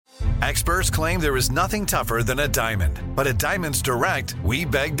Experts claim there is nothing tougher than a diamond. But at Diamonds Direct, we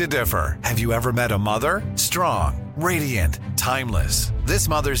beg to differ. Have you ever met a mother? Strong, radiant, timeless. This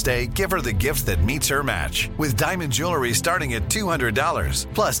Mother's Day, give her the gift that meets her match. With diamond jewelry starting at $200.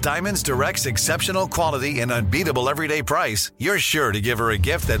 Plus Diamonds Direct's exceptional quality and unbeatable everyday price, you're sure to give her a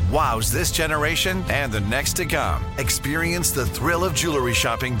gift that wows this generation and the next to come. Experience the thrill of jewelry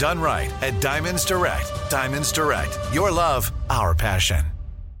shopping done right at Diamonds Direct. Diamonds Direct. Your love, our passion.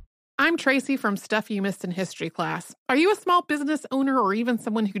 I'm Tracy from Stuff You Missed in History class. Are you a small business owner or even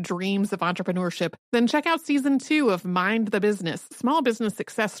someone who dreams of entrepreneurship? Then check out Season 2 of Mind the Business, Small Business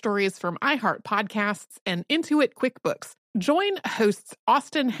Success Stories from iHeart Podcasts and Intuit QuickBooks. Join hosts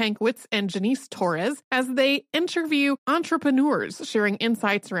Austin Hankwitz and Janice Torres as they interview entrepreneurs sharing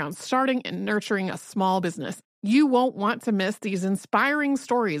insights around starting and nurturing a small business. You won't want to miss these inspiring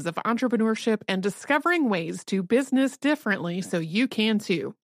stories of entrepreneurship and discovering ways to business differently so you can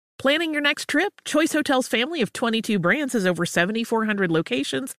too. Planning your next trip? Choice Hotels' family of 22 brands has over 7,400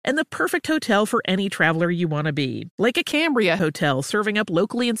 locations and the perfect hotel for any traveler you want to be. Like a Cambria Hotel, serving up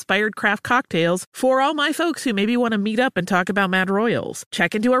locally inspired craft cocktails for all my folks who maybe want to meet up and talk about Mad Royals.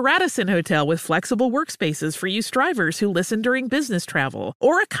 Check into a Radisson Hotel with flexible workspaces for you strivers who listen during business travel.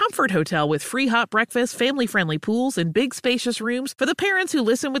 Or a Comfort Hotel with free hot breakfast, family-friendly pools, and big spacious rooms for the parents who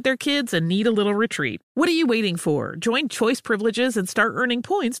listen with their kids and need a little retreat. What are you waiting for? Join Choice Privileges and start earning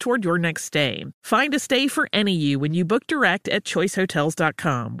points toward your next stay. Find a stay for any you when you book direct at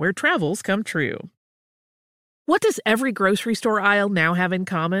choicehotels.com, where travels come true. What does every grocery store aisle now have in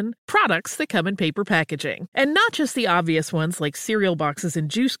common? Products that come in paper packaging. And not just the obvious ones like cereal boxes and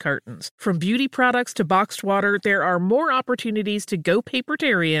juice cartons. From beauty products to boxed water, there are more opportunities to go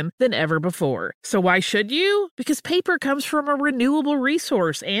papertarian than ever before. So why should you? Because paper comes from a renewable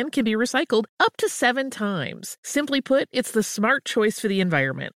resource and can be recycled up to 7 times. Simply put, it's the smart choice for the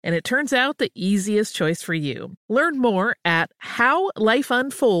environment. And it turns out the easiest choice for you. Learn more at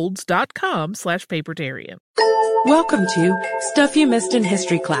howlifeunfolds.com/papertarian. Welcome to Stuff You Missed in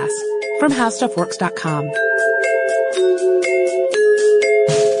History class from HowStuffWorks.com.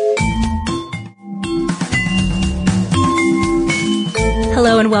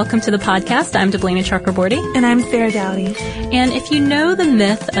 Hello and welcome to the podcast. I'm Deblina Chakraborty. And I'm Sarah Dowdy. And if you know the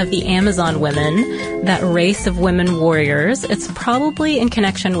myth of the Amazon women, that race of women warriors, it's probably in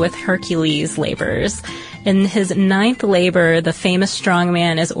connection with Hercules' labors. In his 9th labor, the famous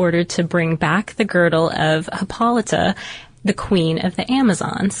strongman is ordered to bring back the girdle of Hippolyta, the queen of the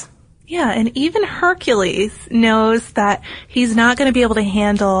Amazons. Yeah, and even Hercules knows that he's not going to be able to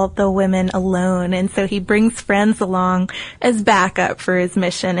handle the women alone, and so he brings friends along as backup for his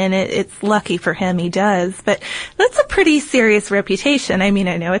mission, and it's lucky for him he does. But that's a pretty serious reputation. I mean,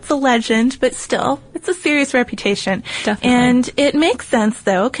 I know it's a legend, but still, it's a serious reputation. Definitely. And it makes sense,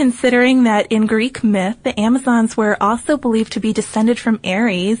 though, considering that in Greek myth, the Amazons were also believed to be descended from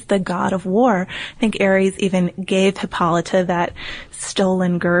Ares, the god of war. I think Ares even gave Hippolyta that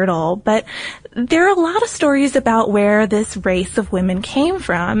stolen girdle. But there are a lot of stories about where this race of women came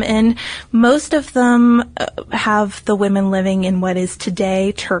from, and most of them have the women living in what is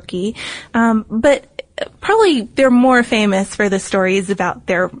today Turkey. But probably they're more famous for the stories about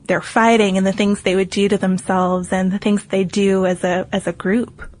their fighting and the things they would do to themselves and the things they do as a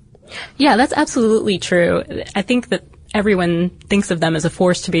group. Yeah, that's absolutely true. I think that everyone thinks of them as a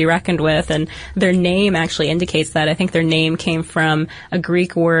force to be reckoned with, and their name actually indicates that. I think their name came from a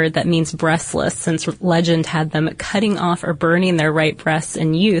Greek word that means breastless, since legend had them cutting off or burning their right breasts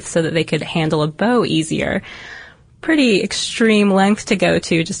in youth so that they could handle a bow easier. Pretty extreme length to go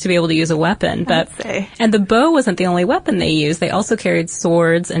to just to be able to use a weapon. And the bow wasn't the only weapon they used. They also carried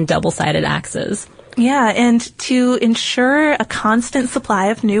swords and double-sided axes. Yeah, and to ensure a constant supply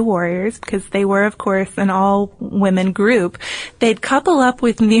of new warriors, because they were, of course, an all-women group, they'd couple up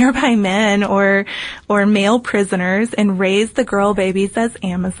with nearby men or male prisoners and raise the girl babies as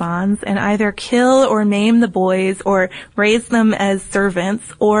Amazons and either kill or maim the boys or raise them as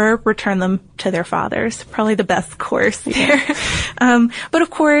servants or return them to their fathers. Probably the best course there. But of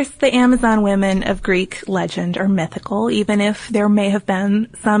course, the Amazon women of Greek legend are mythical, even if there may have been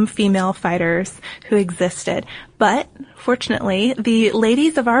some female fighters who existed. But fortunately, the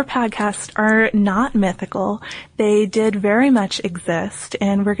ladies of our podcast are not mythical. They did very much exist,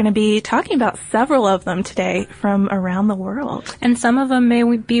 and we're going to be talking about several of them today from around the world. And some of them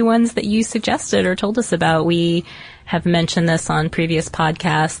may be ones that you suggested or told us about. We have mentioned this on previous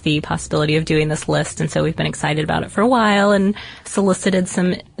podcasts, the possibility of doing this list, and so we've been excited about it for a while and solicited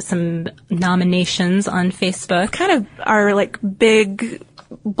some nominations on Facebook. Kind of our big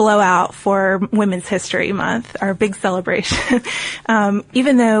blowout for Women's History Month, our big celebration.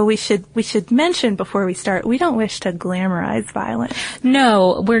 Even though we should mention before we start, we don't wish to glamorize violence.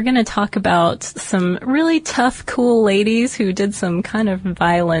 No, we're going to talk about some really tough, cool ladies who did some kind of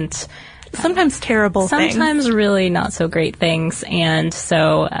violent, sometimes terrible things. Sometimes really not so great things. And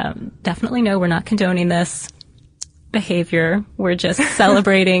so definitely no, we're not condoning this behavior. We're just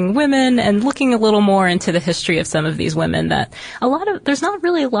celebrating women and looking a little more into the history of some of these women that there's not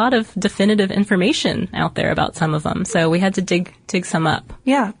really a lot of definitive information out there about some of them. So we had to dig some up.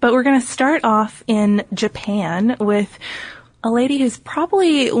 Yeah, but we're going to start off in Japan with a lady who's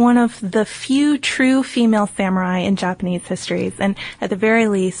probably one of the few true female samurai in Japanese histories, and at the very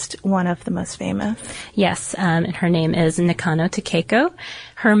least, one of the most famous. Yes, and her name is Nakano Takeko.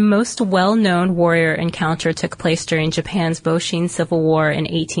 Her most well-known warrior encounter took place during Japan's Boshin Civil War in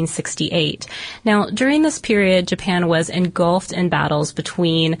 1868. Now, during this period, Japan was engulfed in battles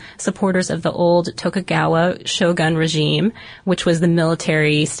between supporters of the old Tokugawa shogun regime, which was the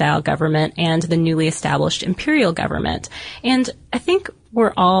military-style government, and the newly established imperial government. And I think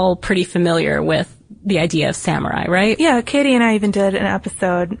we're all pretty familiar with the idea of samurai, right? Yeah, Katie and I even did an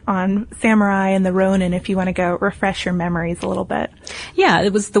episode on samurai and the Ronin, if you want to go refresh your memories a little bit. Yeah,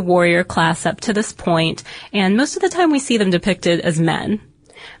 it was the warrior class up to this point, and most of the time we see them depicted as men.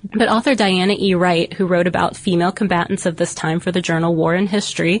 But author Diana E. Wright, who wrote about female combatants of this time for the journal War and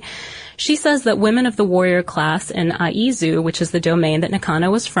History, she says that women of the warrior class in Aizu, which is the domain that Nakano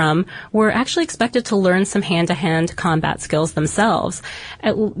was from, were actually expected to learn some hand-to-hand combat skills themselves.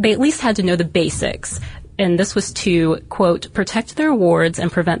 They at least had to know the basics. And this was to, quote, protect their wards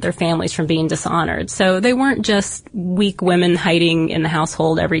and prevent their families from being dishonored. So they weren't just weak women hiding in the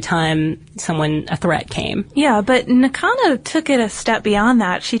household every time a threat came. Yeah, but Nakano took it a step beyond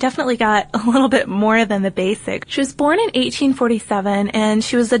that. She definitely got a little bit more than the basic. She was born in 1847, and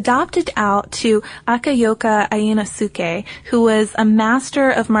she was adopted out to Akayoka Inosuke, who was a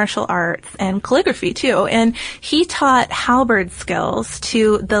master of martial arts and calligraphy, too. And he taught halberd skills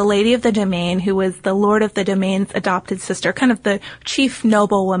to the lady of the domain, who was the lord of the domain's adopted sister, kind of the chief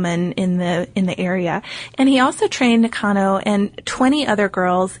noblewoman in the area. And he also trained Nakano and 20 other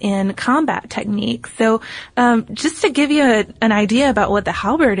girls in combat techniques. So just to give you an idea about what the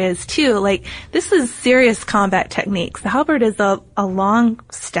halberd is too, like this is serious combat techniques. The halberd is a long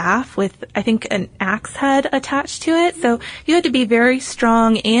staff with, I think, an axe head attached to it. So you had to be very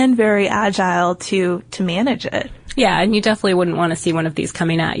strong and very agile to manage it. Yeah, and you definitely wouldn't want to see one of these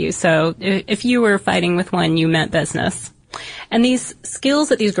coming at you. So if you were fighting with one, you meant business. And these skills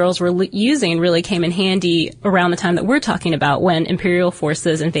that these girls were using really came in handy around the time that we're talking about, when imperial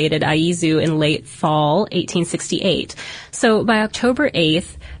forces invaded Aizu in late fall 1868. So by October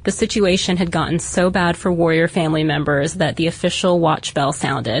 8th, the situation had gotten so bad for warrior family members that the official watch bell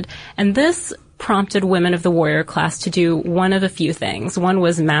sounded. And this prompted women of the warrior class to do one of a few things. One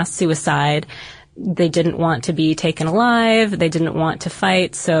was mass suicide. They didn't want to be taken alive. They didn't want to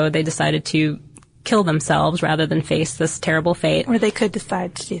fight, so they decided to kill themselves rather than face this terrible fate. Or they could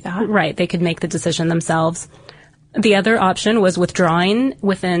decide to do that. Right. They could make the decision themselves. The other option was withdrawing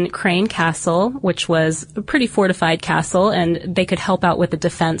within Crane Castle, which was a pretty fortified castle, and they could help out with the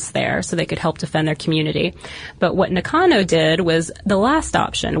defense there, so they could help defend their community. But what Nakano did was the last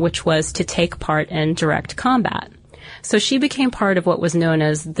option, which was to take part in direct combat. So she became part of what was known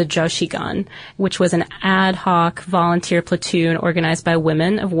as the Joshigan, which was an ad hoc volunteer platoon organized by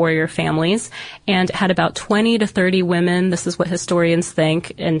women of warrior families, and had about 20 to 30 women. This is what historians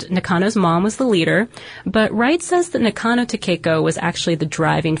think, and Nakano's mom was the leader. But Wright says that Nakano Takeko was actually the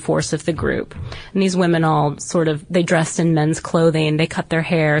driving force of the group. And these women all they dressed in men's clothing, they cut their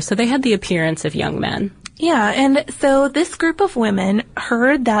hair, so they had the appearance of young men. Yeah, and so this group of women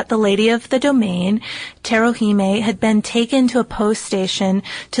heard that the lady of the domain, Teruhime, had been taken to a post station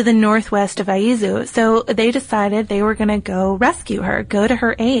to the northwest of Aizu. So they decided they were going to go rescue her, go to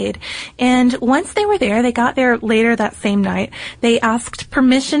her aid. And once they were there, they got there later that same night, they asked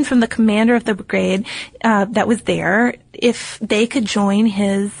permission from the commander of the brigade that was there if they could join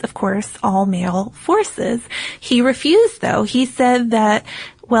his, of course, all-male forces. He refused, though. He said that,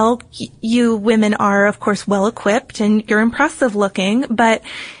 well, you women are, of course, well-equipped and you're impressive looking, but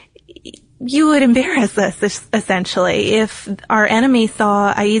you would embarrass us, essentially. If our enemy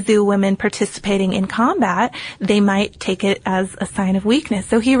saw Aizu women participating in combat, they might take it as a sign of weakness.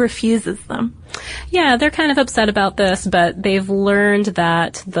 So he refuses them. Yeah, they're kind of upset about this, but they've learned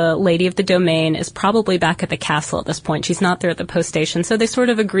that the lady of the domain is probably back at the castle at this point. She's not there at the post station, so they sort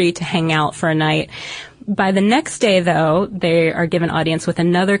of agree to hang out for a night. By the next day, though, they are given audience with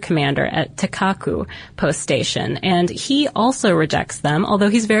another commander at Tekaku post station, and he also rejects them, although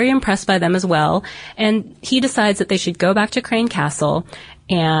he's very impressed by them as well, and he decides that they should go back to Crane Castle,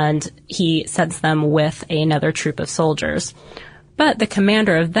 and he sends them with another troop of soldiers. But the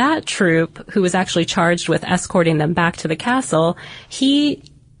commander of that troop, who was actually charged with escorting them back to the castle, he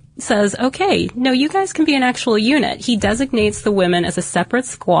says, okay, no, you guys can be an actual unit. He designates the women as a separate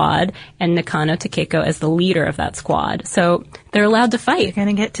squad and Nakano Takeko as the leader of that squad. So they're allowed to fight. They're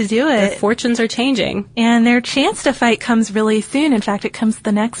going to get to do it. Their fortunes are changing. And their chance to fight comes really soon. In fact, it comes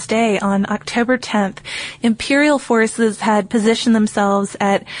the next day on October 10th. Imperial forces had positioned themselves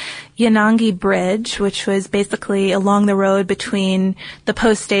at Yanagi Bridge, which was basically along the road between the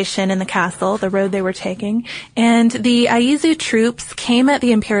post station and the castle, the road they were taking. And the Aizu troops came at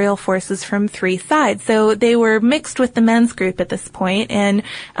the Imperial forces from three sides. So they were mixed with the men's group at this point, and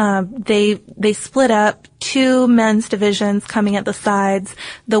they split up, two men's divisions coming at the sides.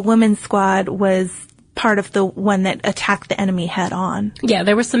 The women's squad was part of the one that attacked the enemy head on. Yeah,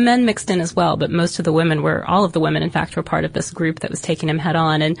 there were some men mixed in as well, but most of the women all of the women, in fact, were part of this group that was taking him head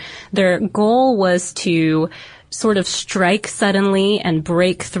on. And their goal was to sort of strike suddenly and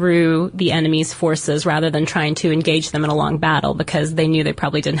break through the enemy's forces rather than trying to engage them in a long battle, because they knew they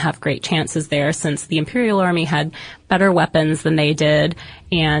probably didn't have great chances there since the Imperial Army had better weapons than they did,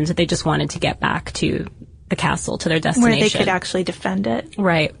 and they just wanted to get back to the castle, to their destination. Where they could actually defend it.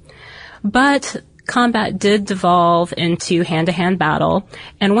 Right. But combat did devolve into hand-to-hand battle,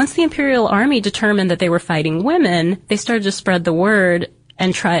 and once the Imperial Army determined that they were fighting women, they started to spread the word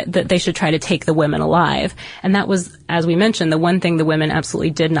and that they should try to take the women alive. And that was, as we mentioned, the one thing the women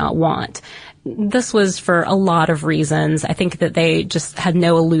absolutely did not want. This was for a lot of reasons. I think that they just had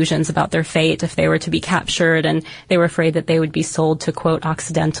no illusions about their fate if they were to be captured, and they were afraid that they would be sold to, quote,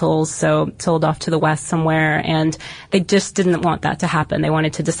 Occidentals, so sold off to the West somewhere, and they just didn't want that to happen. They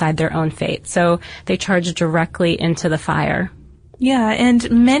wanted to decide their own fate. So they charged directly into the fire. Yeah, and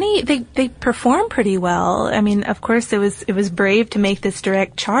they perform pretty well. I mean, of course, it was brave to make this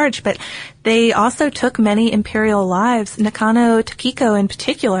direct charge, but they also took many Imperial lives, Nakano Takeko in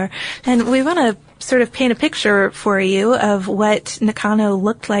particular. And we want to sort of paint a picture for you of what Nakano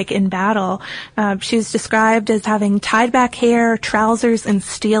looked like in battle. She was described as having tied back hair, trousers, and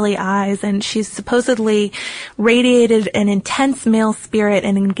steely eyes, and she's supposedly radiated an intense male spirit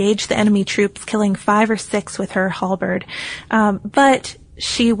and engaged the enemy troops, killing 5 or 6 with her halberd. But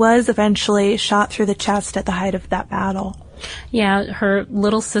she was eventually shot through the chest at the height of that battle. Yeah, her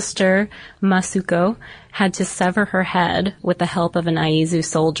little sister, Masuko, had to sever her head with the help of an Aizu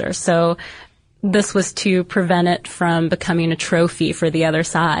soldier. So this was to prevent it from becoming a trophy for the other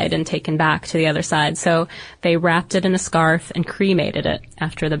side and taken back to the other side. So they wrapped it in a scarf and cremated it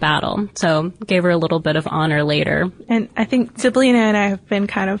after the battle. So gave her a little bit of honor later. And I think Sabrina and I have been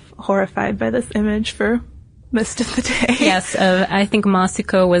kind of horrified by this image for most of the day. Yes, I think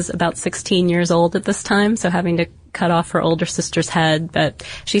Masuko was about 16 years old at this time, so having to cut off her older sister's head. But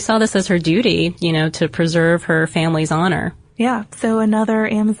she saw this as her duty, to preserve her family's honor. Yeah, so another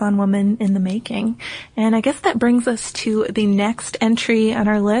Amazon woman in the making. And I guess that brings us to the next entry on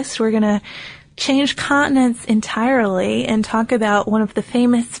our list. We're going to change continents entirely and talk about one of the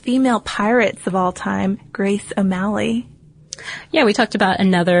famous female pirates of all time, Grace O'Malley. Yeah, we talked about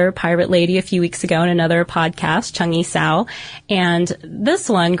another pirate lady a few weeks ago in another podcast, Chung-Yi Sao. And this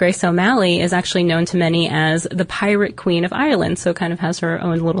one, Grace O'Malley, is actually known to many as the Pirate Queen of Ireland, so kind of has her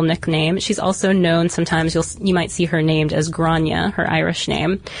own little nickname. She's also known, sometimes you might see her named as Grania, her Irish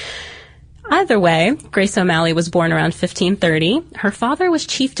name. Either way, Grace O'Malley was born around 1530. Her father was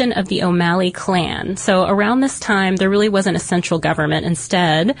chieftain of the O'Malley clan. So around this time, there really wasn't a central government.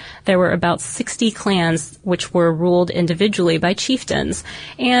 Instead, there were about 60 clans which were ruled individually by chieftains.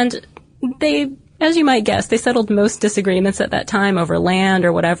 And they, as you might guess, they settled most disagreements at that time over land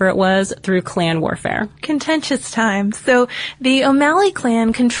or whatever it was through clan warfare. Contentious times. So the O'Malley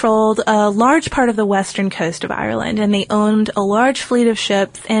clan controlled a large part of the western coast of Ireland, and they owned a large fleet of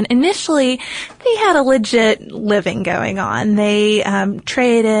ships, and initially they had a legit living going on. They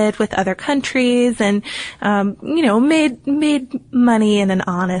traded with other countries and made money in an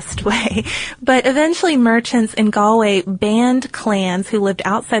honest way. But eventually merchants in Galway banned clans who lived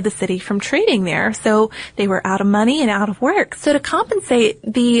outside the city from trading there. So they were out of money and out of work. So to compensate,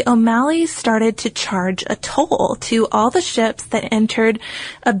 the O'Malleys started to charge a toll to all the ships that entered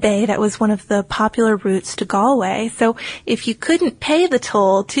a bay that was one of the popular routes to Galway. So if you couldn't pay the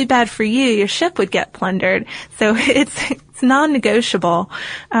toll, too bad for you, your ship would get plundered. So it's non-negotiable.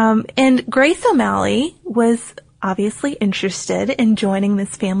 And Grace O'Malley was obviously interested in joining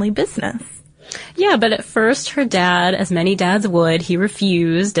this family business. Yeah, but at first her dad, as many dads would, he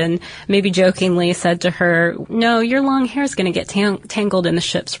refused and maybe jokingly said to her, no, your long hair is going to get tangled in the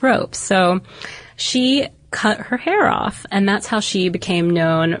ship's ropes. So she cut her hair off, and that's how she became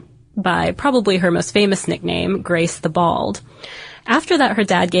known by probably her most famous nickname, Grace the Bald. After that, her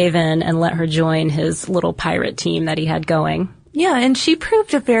dad gave in and let her join his little pirate team that he had going. Yeah, and she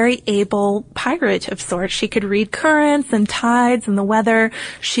proved a very able pirate of sorts. She could read currents and tides and the weather.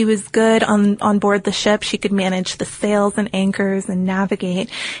 She was good on board the ship. She could manage the sails and anchors and navigate.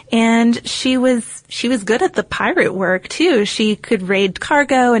 And she was good at the pirate work too. She could raid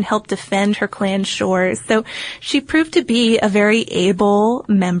cargo and help defend her clan's shores. So she proved to be a very able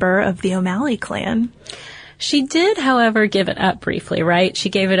member of the O'Malley clan. She did, however, give it up briefly, right? She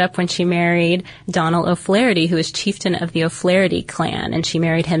gave it up when she married Donald O'Flaherty, who was chieftain of the O'Flaherty clan, and she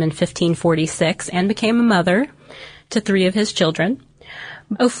married him in 1546 and became a mother to 3 of his children.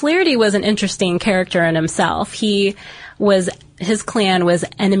 O'Flaherty was an interesting character in himself. His clan was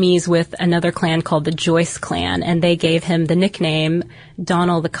enemies with another clan called the Joyce clan, and they gave him the nickname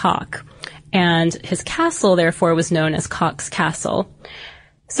Donald the Cock. And his castle, therefore, was known as Cock's Castle.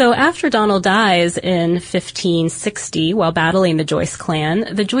 So after Donald dies in 1560, while battling the Joyce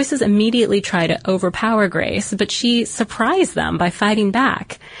clan, the Joyces immediately try to overpower Grace, but she surprised them by fighting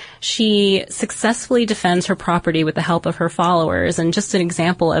back. She successfully defends her property with the help of her followers, and just an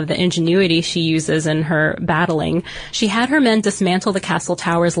example of the ingenuity she uses in her battling, she had her men dismantle the castle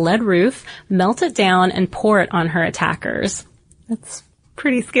tower's lead roof, melt it down, and pour it on her attackers. That's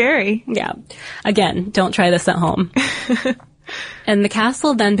pretty scary. Yeah. Again, don't try this at home. And the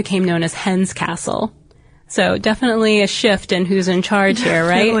castle then became known as Hen's Castle. So definitely a shift in who's in charge here,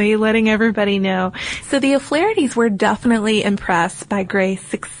 right? Definitely letting everybody know. So the O'Flahertys were definitely impressed by Grace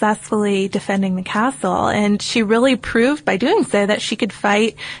successfully defending the castle, and she really proved by doing so that she could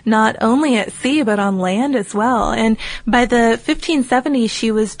fight not only at sea but on land as well. And by the 1570s,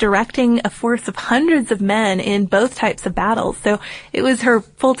 she was directing a force of hundreds of men in both types of battles. So it was her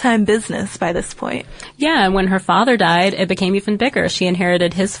full-time business by this point. Yeah, and when her father died, it became even bigger. She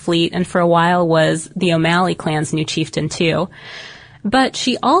inherited his fleet and for a while was the O'Malley clan's new chieftain too. But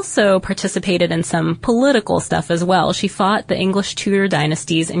she also participated in some political stuff as well. She fought the English Tudor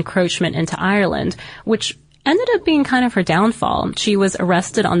dynasty's encroachment into Ireland, which ended up being kind of her downfall. She was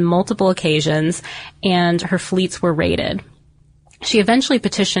arrested on multiple occasions and her fleets were raided. She eventually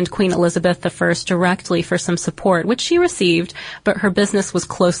petitioned Queen Elizabeth I directly for some support, which she received, but her business was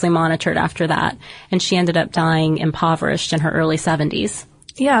closely monitored after that, and she ended up dying impoverished in her early 70s.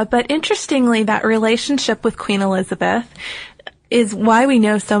 Yeah, but interestingly, that relationship with Queen Elizabeth is why we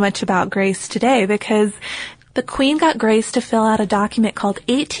know so much about Grace today, because the Queen got Grace to fill out a document called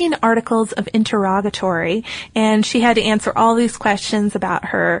 18 Articles of Interrogatory, and she had to answer all these questions about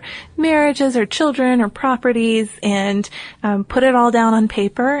her marriages, her children, her properties, and put it all down on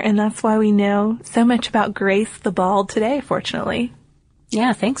paper, and that's why we know so much about Grace the Bald today, fortunately.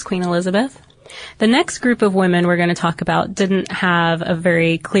 Yeah, thanks, Queen Elizabeth. The next group of women we're going to talk about didn't have a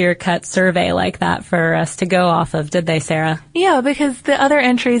very clear-cut survey like that for us to go off of, did they, Sarah? Yeah, because the other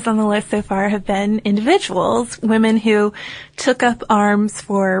entries on the list so far have been individuals, women who took up arms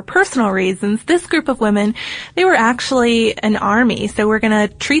for personal reasons. This group of women, they were actually an army, so we're going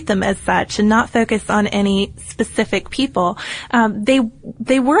to treat them as such and not focus on any specific people.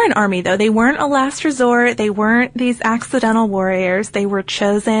 They were an army, though. They weren't a last resort. They weren't these accidental warriors. They were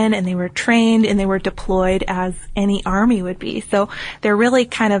chosen and they were trained and they were deployed as any army would be. So they're really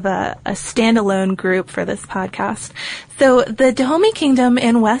kind of a standalone group for this podcast. So the Dahomey Kingdom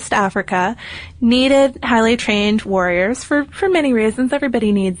in West Africa needed highly trained warriors for many reasons.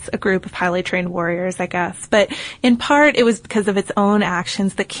 Everybody needs a group of highly trained warriors, I guess. But in part, it was because of its own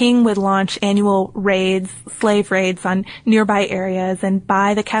actions. The king would launch annual raids, slave raids on nearby areas and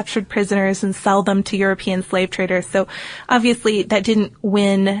buy the captured prisoners and sell them to European slave traders. So obviously that didn't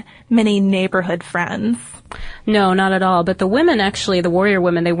win many neighborhood friends. No, not at all. But the women, actually, the warrior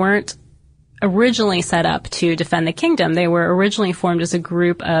women, they weren't originally set up to defend the kingdom. They were originally formed as a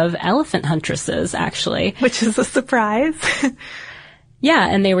group of elephant huntresses, actually. Which is a surprise. Yeah,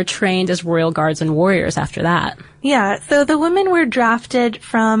 and they were trained as royal guards and warriors after that. Yeah, so the women were drafted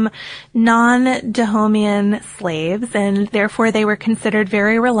from non-Dahomean slaves, and therefore they were considered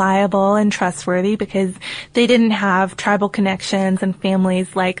very reliable and trustworthy because they didn't have tribal connections and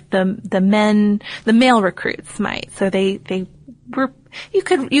families like the male recruits might. So they were, you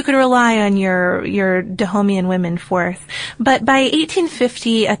could rely on your Dahomean women force. But by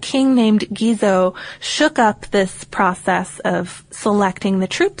 1850, a king named Gizo shook up this process of selecting the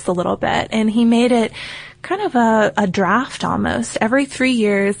troops a little bit, and he made it kind of a draft almost. Every 3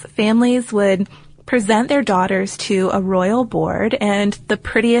 years, families would present their daughters to a royal board, and the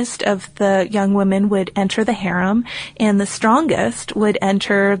prettiest of the young women would enter the harem, and the strongest would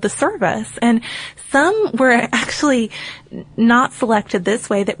enter the service. And some were actually not selected this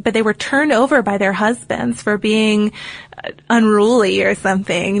way, but they were turned over by their husbands for being unruly or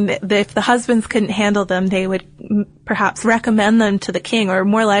something. If the husbands couldn't handle them, they would perhaps recommend them to the king, or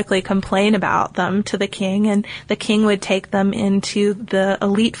more likely complain about them to the king, and the king would take them into the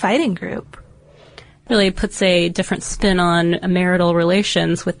elite fighting group. Really puts a different spin on marital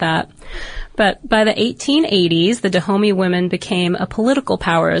relations with that. But by the 1880s, the Dahomey women became a political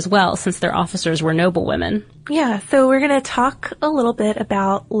power as well, since their officers were noblewomen. Yeah, so we're going to talk a little bit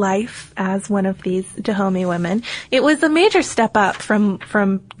about life as one of these Dahomey women. It was a major step up from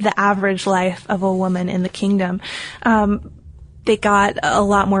the average life of a woman in the kingdom. They got a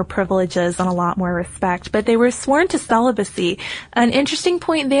lot more privileges and a lot more respect, but they were sworn to celibacy. An interesting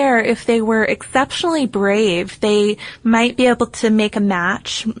point there, if they were exceptionally brave, they might be able to make a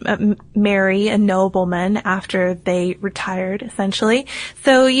match, marry a nobleman after they retired, essentially.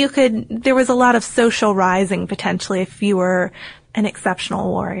 So there was a lot of social rising potentially if you were an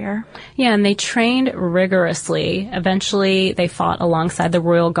exceptional warrior. Yeah, and they trained rigorously. Eventually, they fought alongside the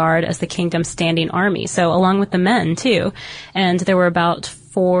royal guard as the kingdom's standing army, so along with the men, too. And there were about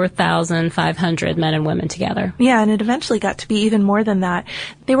 4,500 men and women together. Yeah, and it eventually got to be even more than that.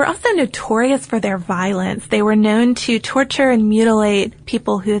 They were also notorious for their violence. They were known to torture and mutilate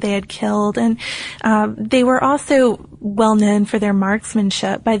people who they had killed, and they were also well known for their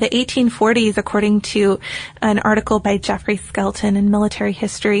marksmanship. By the 1840s, according to an article by Geoffrey Skelton in Military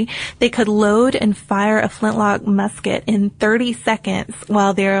History, they could load and fire a flintlock musket in 30 seconds,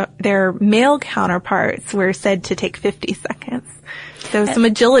 while their male counterparts were said to take 50 seconds. So some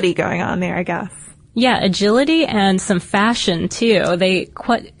agility going on there, I guess. Yeah, agility and some fashion, too. They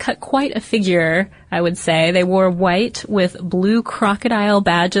cut quite a figure, I would say. They wore white with blue crocodile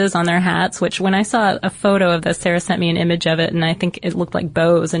badges on their hats, which when I saw a photo of this, Sarah sent me an image of it, and I think it looked like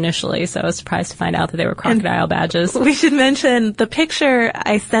bows initially, so I was surprised to find out that they were crocodile badges. We should mention the picture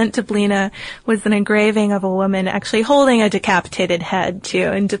I sent to Deblina was an engraving of a woman actually holding a decapitated head, too.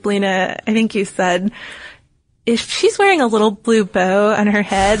 And Deblina, I think you said, if she's wearing a little blue bow on her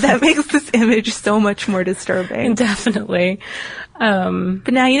head, that makes this image so much more disturbing. Definitely. But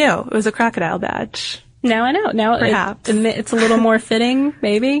now you know, it was a crocodile badge. Now I know. Now perhaps it's a little more fitting,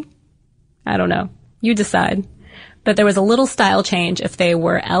 maybe. I don't know. You decide. But there was a little style change if they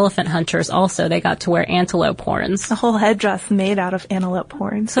were elephant hunters also. They got to wear antelope horns. A whole headdress made out of antelope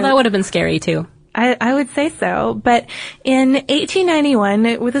horns. So that would have been scary too. I would say so. But in 1891,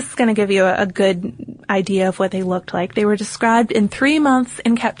 this is going to give you a good idea of what they looked like. They were described in 3 months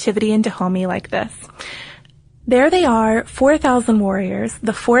in captivity in Dahomey like this. There they are, 4,000 warriors,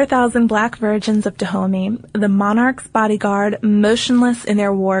 the 4,000 black virgins of Dahomey, the monarch's bodyguard, motionless in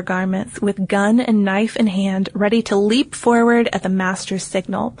their war garments, with gun and knife in hand, ready to leap forward at the master's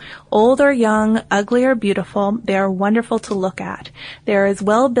signal. Old or young, ugly or beautiful, they are wonderful to look at. They are as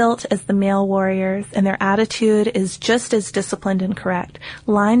well built as the male warriors, and their attitude is just as disciplined and correct,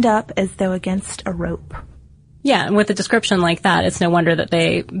 lined up as though against a rope. Yeah, and with a description like that, it's no wonder that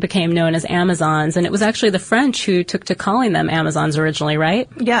they became known as Amazons. And it was actually the French who took to calling them Amazons originally, right?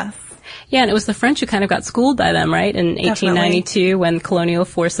 Yes. Yeah, and it was the French who kind of got schooled by them, right? In 1892, when colonial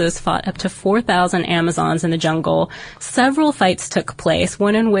forces fought up to 4,000 Amazons in the jungle, several fights took place,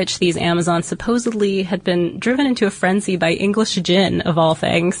 one in which these Amazons supposedly had been driven into a frenzy by English gin, of all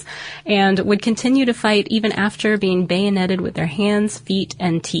things, and would continue to fight even after being bayoneted with their hands, feet,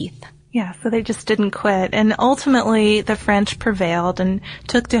 and teeth. Yeah, so they just didn't quit. And ultimately, the French prevailed and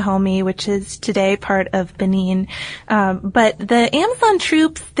took Dahomey, which is today part of Benin. But the Amazon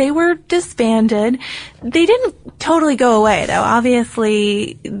troops, they were disbanded. They didn't totally go away, though.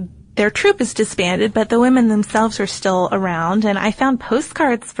 Obviously, their troop is disbanded, but the women themselves were still around. And I found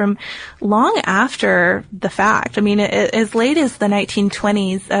postcards from long after the fact. I mean, as late as the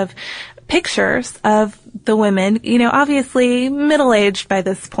 1920s of pictures of the women, you know, obviously middle-aged by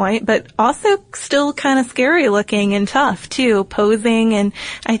this point, but also still kind of scary looking and tough too, posing. And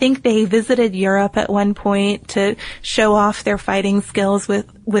I think they visited Europe at one point to show off their fighting skills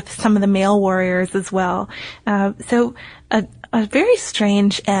with some of the male warriors as well. So a very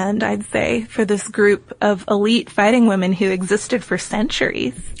strange end, I'd say, for this group of elite fighting women who existed for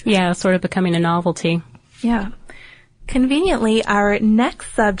centuries. Yeah, sort of becoming a novelty. Yeah. Conveniently, our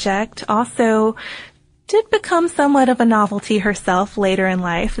next subject also did become somewhat of a novelty herself later in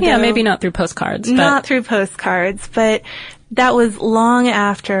life. Yeah, maybe not through postcards. Not through postcards, but That was long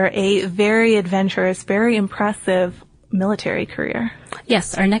after a very adventurous, very impressive military career.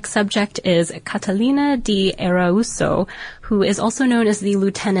 Yes, our next subject is Catalina di Erauso, who is also known as the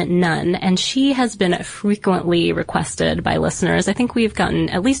Lieutenant Nun, and she has been frequently requested by listeners. I think we've gotten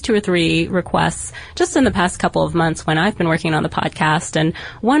at least 2 or 3 requests just in the past couple of months when I've been working on the podcast, and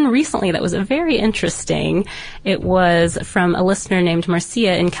one recently that was very interesting. It was from a listener named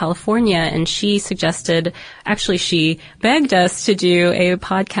Marcia in California, and she suggested, actually she begged us to do a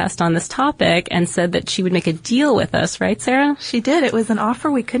podcast on this topic and said that she would make a deal with us, right, Sarah? She did. It was an offer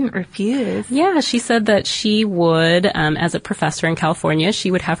we couldn't refuse. Yeah, she said that she would, as a professor in California, she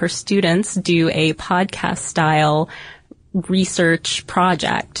would have her students do a podcast-style research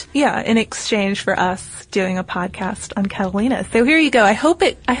project. Yeah, in exchange for us doing a podcast on Catalina. So here you go. I hope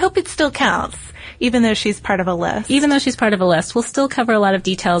it still counts, even though she's part of a list. Even though she's part of a list, we'll still cover a lot of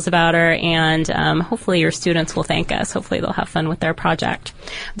details about her, and hopefully your students will thank us. Hopefully they'll have fun with their project.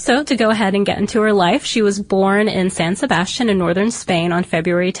 So to go ahead and get into her life, she was born in San Sebastian in northern Spain on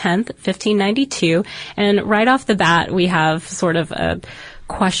February 10th, 1592, and right off the bat we have sort of a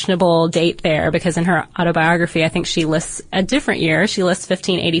questionable date there, because in her autobiography, I think she lists a different year. She lists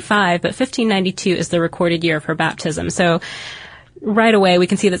 1585, but 1592 is the recorded year of her baptism. So right away, we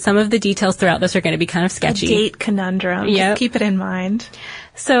can see that some of the details throughout this are going to be kind of sketchy. A date conundrum. Yep. Just keep it in mind.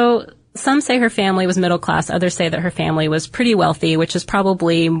 So some say her family was middle class. Others say that her family was pretty wealthy, which is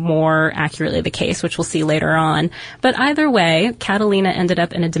probably more accurately the case, which we'll see later on. But either way, Catalina ended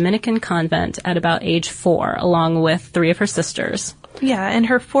up in a Dominican convent at about age 4, along with 3 of her sisters. Yeah, and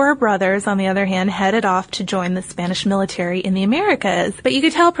her 4 brothers, on the other hand, headed off to join the Spanish military in the Americas. But you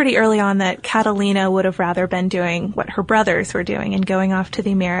could tell pretty early on that Catalina would have rather been doing what her brothers were doing and going off to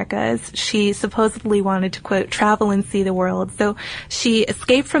the Americas. She supposedly wanted to, quote, travel and see the world. So she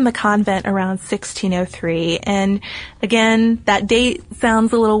escaped from the convent around 1603. And again, that date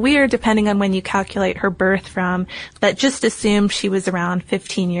sounds a little weird depending on when you calculate her birth from, but just assume she was around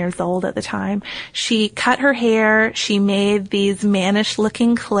 15 years old at the time. She cut her hair. She made these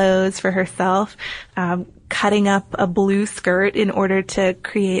mannish-looking clothes for herself, cutting up a blue skirt in order to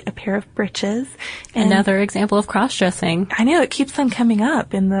create a pair of breeches. And another example of cross-dressing. I know, it keeps on coming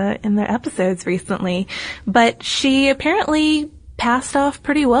up in the episodes recently. But she apparently passed off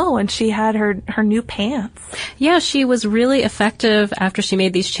pretty well when she had her new pants. Yeah, she was really effective after she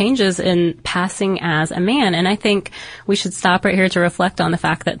made these changes in passing as a man. And I think we should stop right here to reflect on the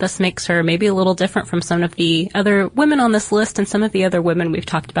fact that this makes her maybe a little different from some of the other women on this list and some of the other women we've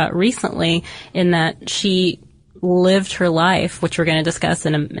talked about recently, in that she lived her life, which we're going to discuss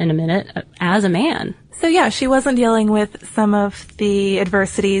in a minute, as a man. So yeah, she wasn't dealing with some of the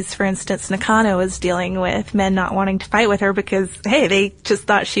adversities, for instance, Nakano was dealing with, men not wanting to fight with her because, hey, they just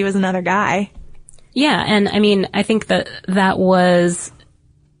thought she was another guy. Yeah, and I mean, I think that was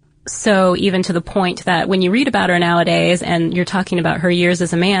so even to the point that when you read about her nowadays and you're talking about her years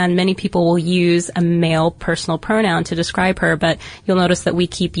as a man, many people will use a male personal pronoun to describe her, but you'll notice that we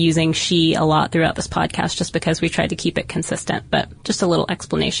keep using she a lot throughout this podcast just because we tried to keep it consistent, but just a little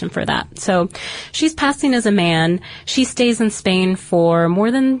explanation for that. So she's passing as a man. She stays in Spain for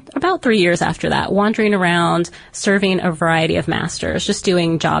more than about 3 years after that, wandering around, serving a variety of masters, just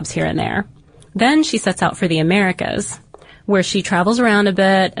doing jobs here and there. Then she sets out for the Americas, where she travels around a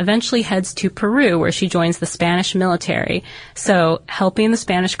bit, eventually heads to Peru, where she joins the Spanish military, so helping the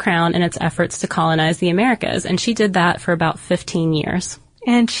Spanish crown in its efforts to colonize the Americas. And she did that for about 15 years.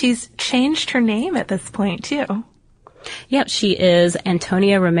 And she's changed her name at this point, too. Yep, she is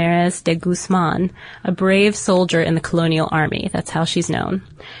Antonia Ramirez de Guzman, a brave soldier in the colonial army. That's how she's known.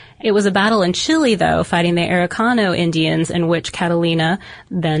 It was a battle in Chile, though, fighting the Araucano Indians, in which Catalina,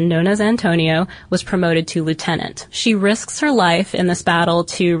 then known as Antonio, was promoted to lieutenant. She risks her life in this battle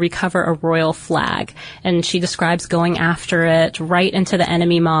to recover a royal flag, and she describes going after it right into the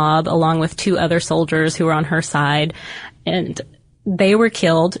enemy mob, along with 2 other soldiers who were on her side, and they were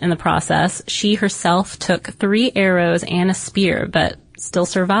killed in the process. She herself took 3 arrows and a spear, but still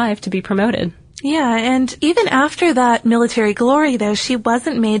survived to be promoted. Yeah, and even after that military glory, though, she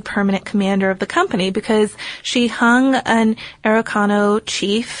wasn't made permanent commander of the company because she hung an Araucano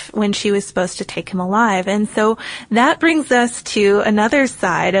chief when she was supposed to take him alive. And so that brings us to another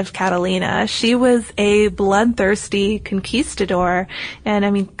side of Catalina. She was a bloodthirsty conquistador, and I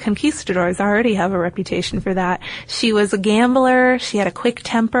mean, conquistadors already have a reputation for that. She was a gambler, she had a quick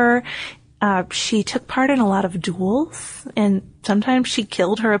temper, she took part in a lot of duels, and sometimes she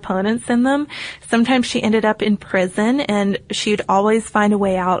killed her opponents in them. Sometimes she ended up in prison, and she'd always find a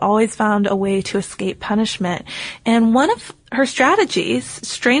way out, always found a way to escape punishment. And one of her strategies,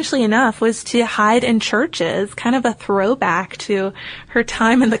 strangely enough, was to hide in churches, kind of a throwback to her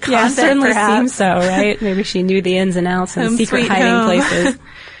time in the convent. Yeah, certainly perhaps. seems so, right? Maybe she knew the ins and outs and secret hiding places.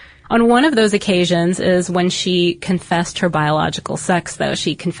 On one of those occasions is when she confessed her biological sex, though.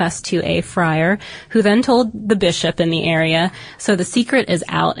 She confessed to a friar, who then told the bishop in the area, so the secret is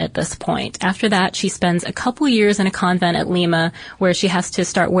out at this point. After that, she spends a couple years in a convent at Lima, where she has to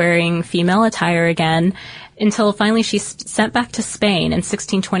start wearing female attire again, until finally she's sent back to Spain in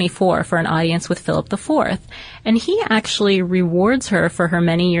 1624 for an audience with Philip IV. And he actually rewards her for her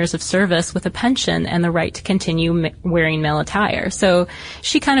many years of service with a pension and the right to continue wearing male attire. So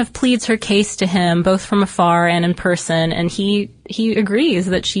she kind of pleads her case to him, both from afar and in person, and he agrees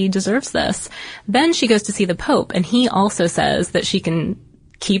that she deserves this. Then she goes to see the Pope, and he also says that she can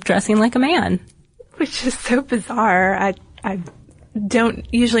keep dressing like a man. Which is so bizarre. I don't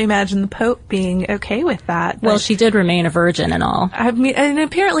usually imagine the Pope being okay with that. Well, she did remain a virgin and all. I mean, and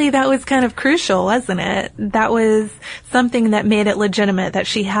apparently that was kind of crucial, wasn't it? That was something that made it legitimate, that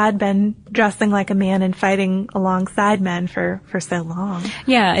she had been dressing like a man and fighting alongside men for so long.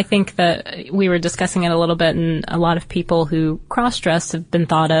 Yeah, I think that we were discussing it a little bit, and a lot of people who cross-dress have been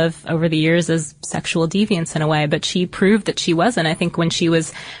thought of over the years as sexual deviants in a way, but she proved that she wasn't. I think when she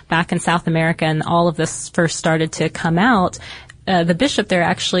was back in South America and all of this first started to come out, the bishop there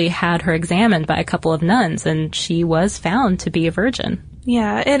actually had her examined by a couple of nuns, and she was found to be a virgin.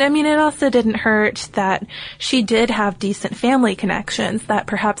 Yeah, and I mean, it also didn't hurt that she did have decent family connections, that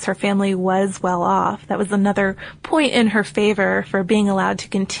perhaps her family was well off. That was another point in her favor for being allowed to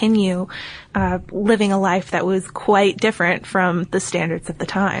continue living a life that was quite different from the standards of the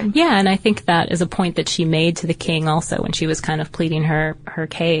time. Yeah, and I think that is a point that she made to the king also when she was kind of pleading her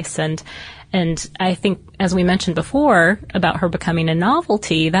case. And I think, as we mentioned before, about her becoming a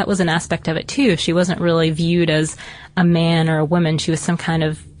novelty, that was an aspect of it too. She wasn't really viewed as a man or a woman. She was some kind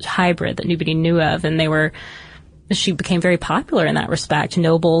of hybrid that nobody knew of, and she became very popular in that respect.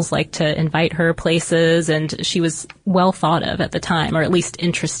 Nobles liked to invite her places, and she was well thought of at the time, or at least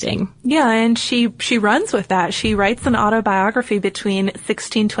interesting. Yeah, and she runs with that. She writes an autobiography between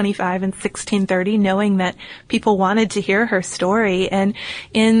 1625 and 1630, knowing that people wanted to hear her story. And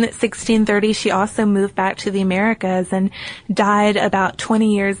in 1630, she also moved back to the Americas and died about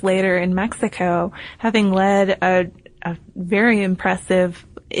 20 years later in Mexico, having led a very impressive,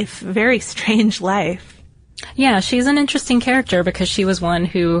 if very strange life. Yeah, she's an interesting character because she was one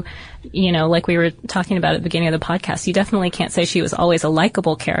who, like we were talking about at the beginning of the podcast, you definitely can't say she was always a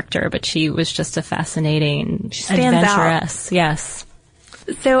likable character, but she was just a fascinating adventuress. Out. Yes.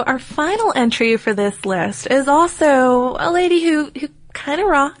 So our final entry for this list is also a lady who kind of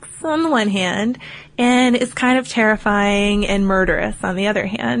rocks on the one hand and is kind of terrifying and murderous on the other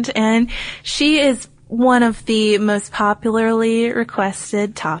hand. And she is one of the most popularly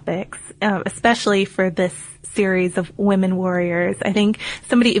requested topics, especially for this series of women warriors. I think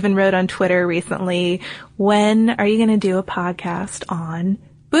somebody even wrote on Twitter recently, when are you going to do a podcast on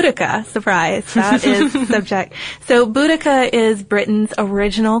Boudica? Surprise. That is the subject. So Boudica is Britain's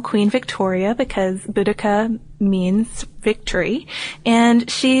original Queen Victoria, because Boudica means victory, and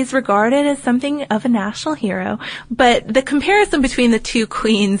she's regarded as something of a national hero. But the comparison between the two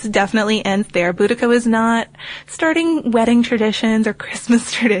queens definitely ends there. Boudica was not starting wedding traditions or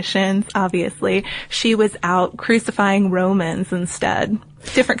Christmas traditions, obviously. She was out crucifying Romans instead.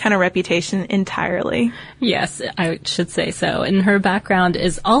 Different kind of reputation entirely. Yes, I should say so. And her background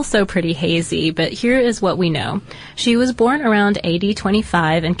is also pretty hazy, but here is what we know. She was born around AD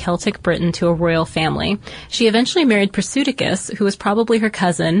 25 in Celtic Britain to a royal family. She eventually married Persudicus, who was probably her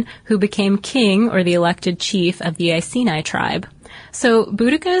cousin, who became king or the elected chief of the Iceni tribe. So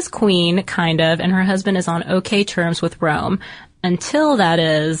Boudica is queen, kind of, and her husband is on okay terms with Rome, until, that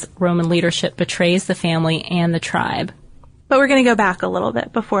is, Roman leadership betrays the family and the tribe. But we're going to go back a little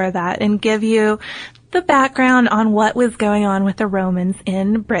bit before that and give you the background on what was going on with the Romans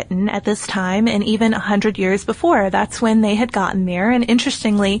in Britain at this time, and even 100 years before. That's when they had gotten there. And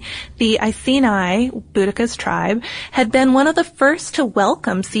interestingly, the Iceni, Boudica's tribe, had been one of the first to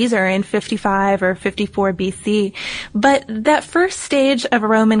welcome Caesar in 55 or 54 BC. But that first stage of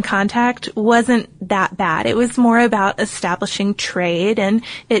Roman contact wasn't that bad. It was more about establishing trade, and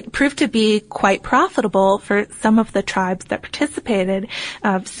it proved to be quite profitable for some of the tribes that participated.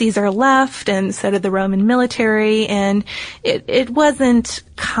 Caesar left, and so did the Roman military, and it wasn't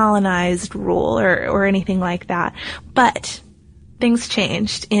colonized rule or anything like that. But things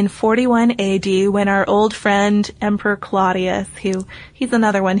changed. In 41 AD, when our old friend Emperor Claudius, he's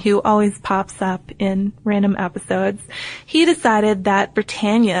another one who always pops up in random episodes, he decided that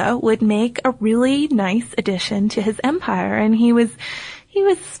Britannia would make a really nice addition to his empire. And he was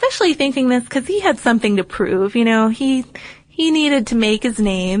especially thinking this because he had something to prove. You know, he needed to make his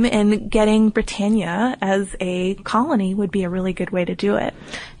name, and getting Britannia as a colony would be a really good way to do it.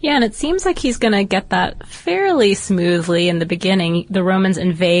 Yeah, and it seems like he's going to get that fairly smoothly in the beginning. The Romans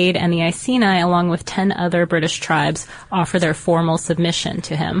invade, and the Iceni, along with 10 other British tribes, offer their formal submission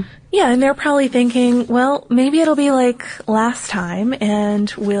to him. Yeah, and they're probably thinking, well, maybe it'll be like last time,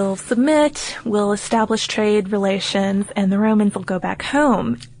 and we'll submit, we'll establish trade relations, and the Romans will go back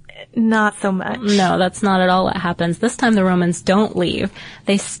home. Not so much. No, that's not at all what happens. This time the Romans don't leave.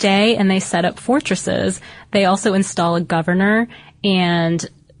 They stay and they set up fortresses. They also install a governor, and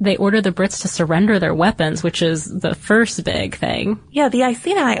they order the Brits to surrender their weapons, which is the first big thing. Yeah, the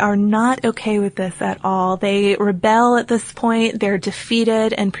Iceni are not okay with this at all. They rebel at this point. They're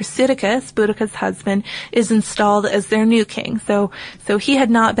defeated, and Prusiticus, Boudica's husband, is installed as their new king. So he had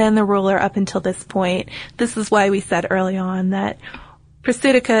not been the ruler up until this point. This is why we said early on that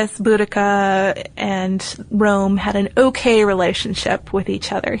Prusiticus, Boudica, and Rome had an okay relationship with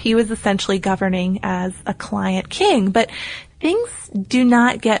each other. He was essentially governing as a client king, but things do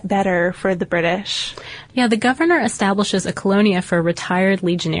not get better for the British. Yeah, the governor establishes a colonia for retired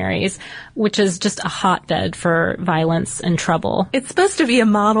legionaries, which is just a hotbed for violence and trouble. It's supposed to be a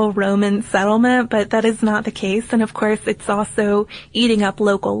model Roman settlement, but that is not the case. And of course, it's also eating up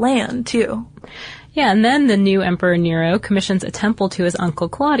local land, too. Yeah, and then the new Emperor Nero commissions a temple to his uncle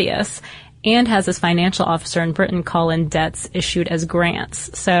Claudius and has his financial officer in Britain call in debts issued as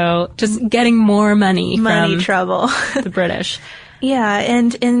grants. So just getting more money from trouble. the British. Yeah,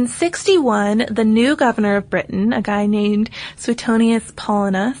 and in 61, the new governor of Britain, a guy named Suetonius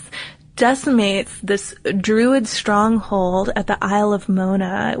Paulinus, decimates this Druid stronghold at the Isle of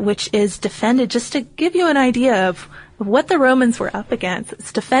Mona, which is defended, just to give you an idea of what the Romans were up against.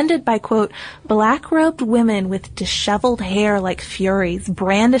 It's defended by, quote, black-robed women with disheveled hair like furies,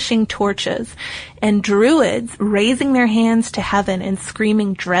 brandishing torches, and Druids raising their hands to heaven and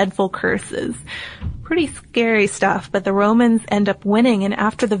screaming dreadful curses. Pretty scary stuff, but the Romans end up winning, and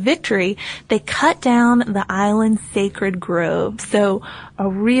after the victory, they cut down the island's sacred grove. So a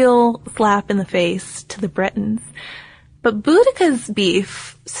real slap in the face to the Britons. But Boudica's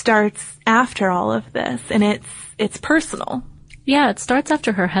beef starts after all of this, and it's personal. Yeah, it starts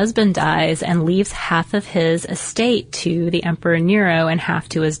after her husband dies and leaves half of his estate to the Emperor Nero and half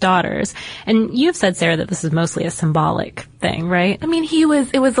to his daughters. And you've said, Sarah, that this is mostly a symbolic thing, right? I mean,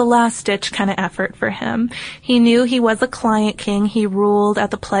 it was a last-ditch kind of effort for him. He knew he was a client king. He ruled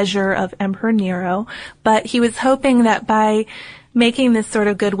at the pleasure of Emperor Nero, but he was hoping that by making this sort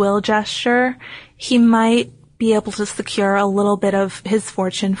of goodwill gesture, he might be able to secure a little bit of his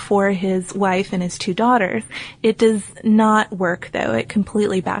fortune for his wife and his 2 daughters. It does not work, though. It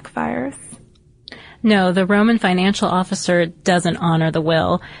completely backfires. No, the Roman financial officer doesn't honor the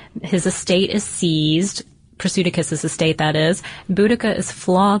will. His estate is seized. Prusiticus' estate, that is. Boudica is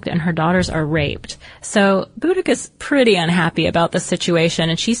flogged and her daughters are raped. So Boudica's pretty unhappy about the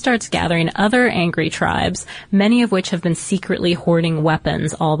situation, and she starts gathering other angry tribes, many of which have been secretly hoarding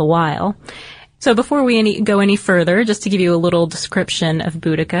weapons all the while. So before we go any further, just to give you a little description of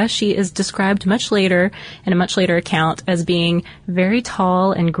Boudica, she is described much later, in a much later account, as being very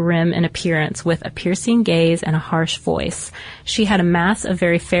tall and grim in appearance, with a piercing gaze and a harsh voice. She had a mass of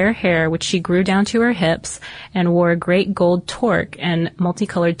very fair hair, which she grew down to her hips, and wore a great gold torque and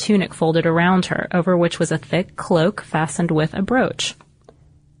multicolored tunic folded around her, over which was a thick cloak fastened with a brooch.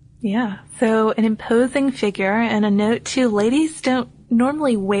 Yeah, so an imposing figure, and a note too, ladies don't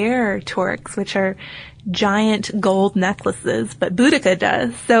normally wear torques, which are giant gold necklaces, but Boudica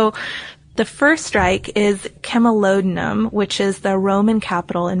does. So the first strike is Camalodunum, which is the Roman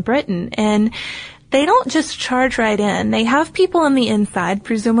capital in Britain, and they don't just charge right in. They have people on the inside,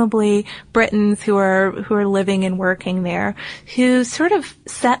 presumably Britons who are living and working there, who sort of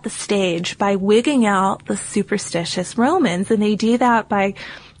set the stage by wigging out the superstitious Romans, and they do that by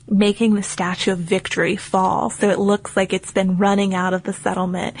making the Statue of Victory fall, so it looks like it's been running out of the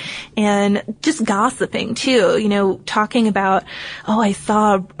settlement, and just gossiping too, talking about, I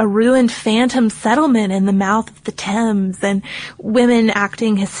saw a ruined phantom settlement in the mouth of the Thames, and women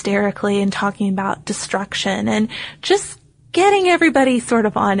acting hysterically and talking about destruction, and just getting everybody sort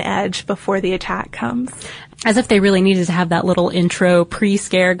of on edge before the attack comes. as if they really needed to have that little intro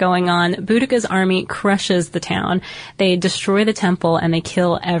pre-scare going on, Boudica's army crushes the town. They destroy the temple and they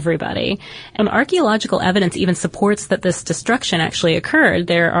kill everybody. And archaeological evidence even supports that this destruction actually occurred.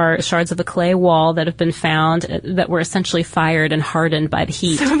 There are shards of the clay wall that have been found that were essentially fired and hardened by the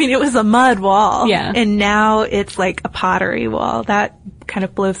heat. So, I mean, it was a mud wall. Yeah. And now it's like a pottery wall. That kind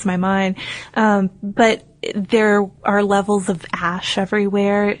of blows my mind. But there are levels of ash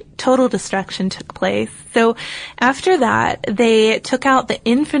everywhere. Total destruction took place. So after that, they took out the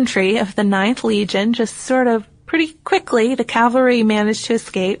infantry of the 9th Legion, just sort of pretty quickly. The cavalry managed to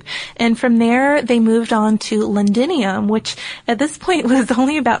escape. And from there, they moved on to Londinium, which at this point was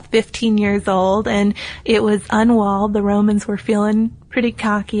only about 15 years old, and it was unwalled. The Romans were feeling pretty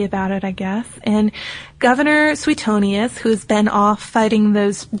cocky about it, I guess. And Governor Suetonius, who's been off fighting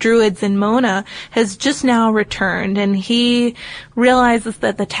those Druids in Mona, has just now returned, and he realizes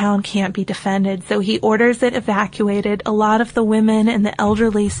that the town can't be defended, so he orders it evacuated. A lot of the women and the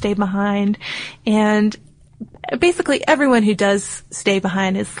elderly stay behind, and basically everyone who does stay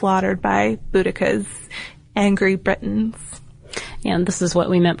behind is slaughtered by Boudica's angry Britons. Yeah, and this is what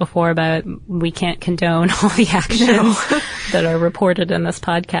we meant before about we can't condone all the actions that are reported in this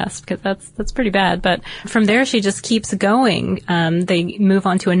podcast, because that's pretty bad. But from there, she just keeps going. They move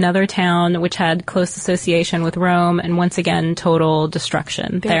on to another town which had close association with Rome, and once again, total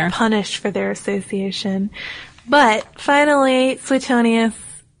destruction. They're punished for their association. But finally, Suetonius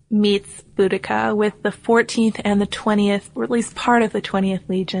meets Boudica with the 14th and the 20th, or at least part of the 20th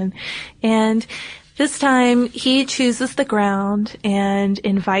Legion. And this time, he chooses the ground and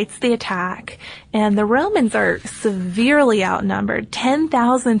invites the attack, and the Romans are severely outnumbered,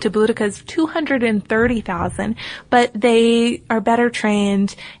 10,000 to Boudica's 230,000, but they are better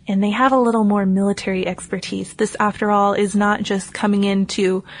trained and they have a little more military expertise. This, after all, is not just coming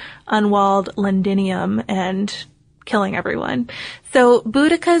into unwalled Londinium and killing everyone. So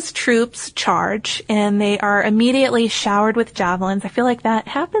Boudica's troops charge, and they are immediately showered with javelins. I feel like that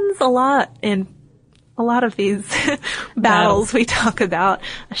happens a lot in a lot of these battles we talk about.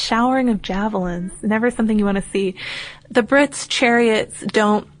 A showering of javelins, never something you want to see. The Brits' chariots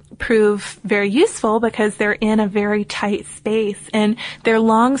don't prove very useful because they're in a very tight space, and their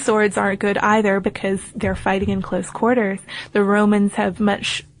long swords aren't good either because they're fighting in close quarters. The Romans have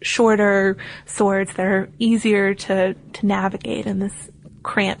much shorter swords that are easier to navigate in this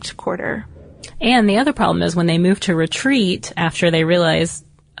cramped quarter. And the other problem is when they move to retreat after they realize,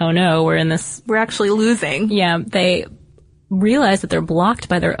 oh no, we're actually losing. Yeah, they realize that they're blocked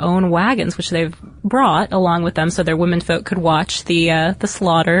by their own wagons, which they've brought along with them so their womenfolk could watch the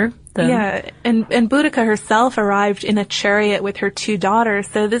slaughter. Yeah, and Boudica herself arrived in a chariot with her 2 daughters.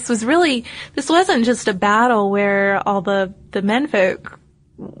 So this wasn't just a battle where all the menfolk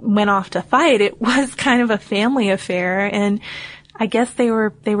went off to fight. It was kind of a family affair, and I guess they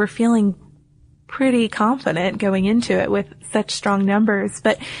were feeling pretty confident going into it with such strong numbers.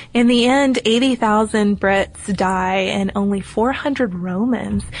 But in the end, 80,000 Brits die and only 400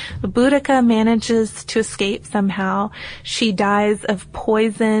 Romans. Boudica manages to escape somehow. She dies of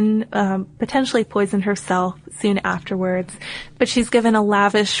poison, potentially poisoned herself soon afterwards. But she's given a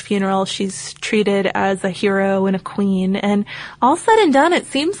lavish funeral. She's treated as a hero and a queen. And all said and done, it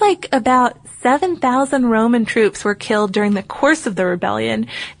seems like about 7,000 Roman troops were killed during the course of the rebellion,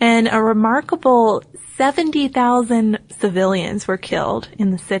 and a remarkable 70,000 civilians were killed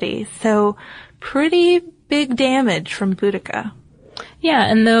in the city. So pretty big damage from Boudica. Yeah,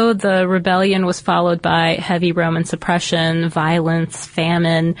 and though the rebellion was followed by heavy Roman suppression, violence,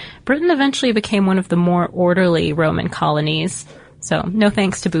 famine, Britain eventually became one of the more orderly Roman colonies. So no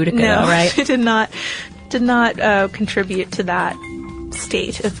thanks to Boudica, though, right? She did not contribute to that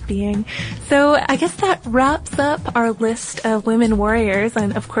state of being. So I guess that wraps up our list of women warriors.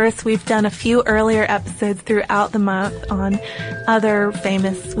 And of course, we've done a few earlier episodes throughout the month on other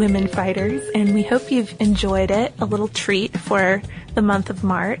famous women fighters. And we hope you've enjoyed it. A little treat for the month of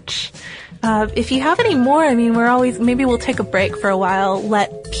March. If you have any more, maybe we'll take a break for a while,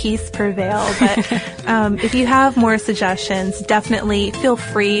 let peace prevail. But if you have more suggestions, definitely feel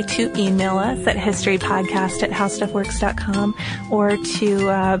free to email us at historypodcast@howstuffworks.com or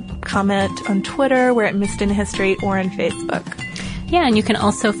to comment on Twitter. We're at Missed in History, or on Facebook. Yeah, and you can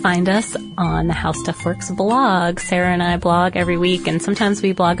also find us on the How Stuff Works blog. Sarah and I blog every week, and sometimes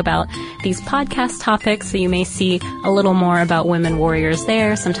we blog about these podcast topics, so you may see a little more about women warriors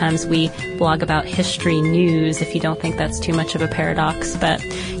there. Sometimes we blog about history news, if you don't think that's too much of a paradox. But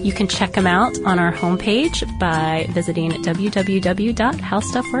you can check them out on our homepage by visiting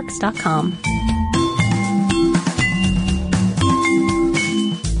www.howstuffworks.com.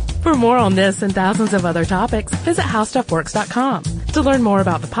 For more on this and thousands of other topics, visit HowStuffWorks.com. To learn more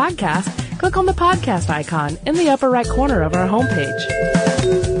about the podcast, click on the podcast icon in the upper right corner of our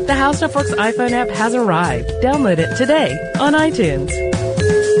homepage. The How Stuff Works iPhone app has arrived. Download it today on iTunes.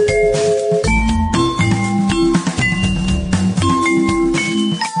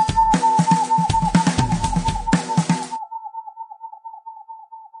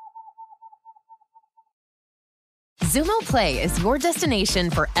 Xumo Play is your destination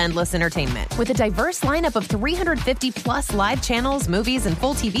for endless entertainment. With a diverse lineup of 350-plus live channels, movies, and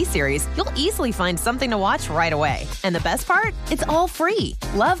full TV series, you'll easily find something to watch right away. And the best part? It's all free.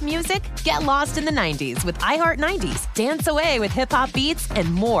 Love music? Get lost in the 90s with iHeart 90s, dance away with hip-hop beats,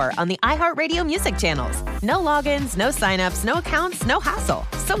 and more on the iHeartRadio music channels. No logins, no signups, no accounts, no hassle.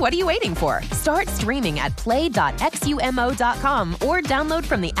 So what are you waiting for? Start streaming at play.xumo.com or download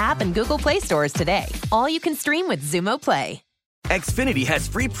from the app and Google Play stores today. All you can stream with Xumo Play. Xfinity has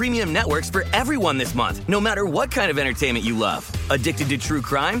free premium networks for everyone this month, no matter what kind of entertainment you love. Addicted to true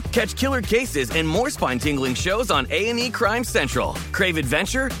crime? Catch killer cases and more spine-tingling shows on A&E Crime Central. Crave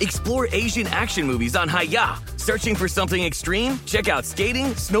adventure? Explore Asian action movies on Hi-Ya. Searching for something extreme? Check out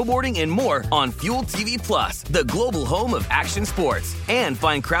skating, snowboarding, and more on Fuel TV Plus, the global home of action sports. And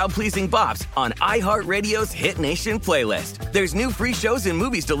find crowd-pleasing bops on iHeartRadio's Hit Nation playlist. There's new free shows and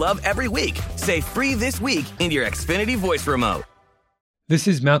movies to love every week. Say free this week in your Xfinity voice remote. This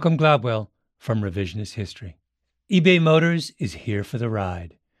is Malcolm Gladwell from Revisionist History. eBay Motors is here for the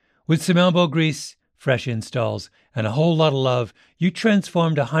ride. With some elbow grease, fresh installs, and a whole lot of love, you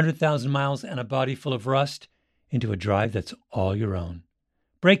transformed 100,000 miles and a body full of rust into a drive that's all your own.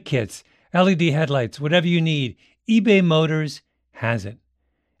 Brake kits, LED headlights, whatever you need, eBay Motors has it.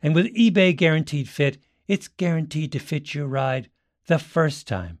 And with eBay Guaranteed Fit, it's guaranteed to fit your ride the first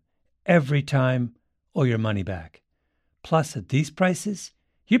time, every time, or your money back. Plus, at these prices,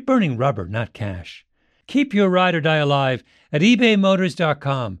 you're burning rubber, not cash. Keep your ride or die alive at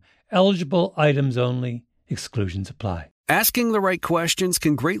ebaymotors.com. Eligible items only. Exclusions apply. Asking the right questions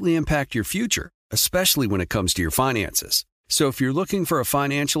can greatly impact your future, especially when it comes to your finances. So if you're looking for a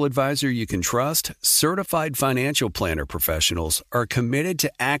financial advisor you can trust, certified financial planner professionals are committed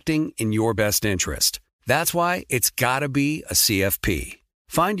to acting in your best interest. That's why it's got to be a CFP.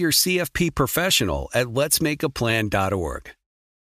 Find your CFP professional at letsmakeaplan.org.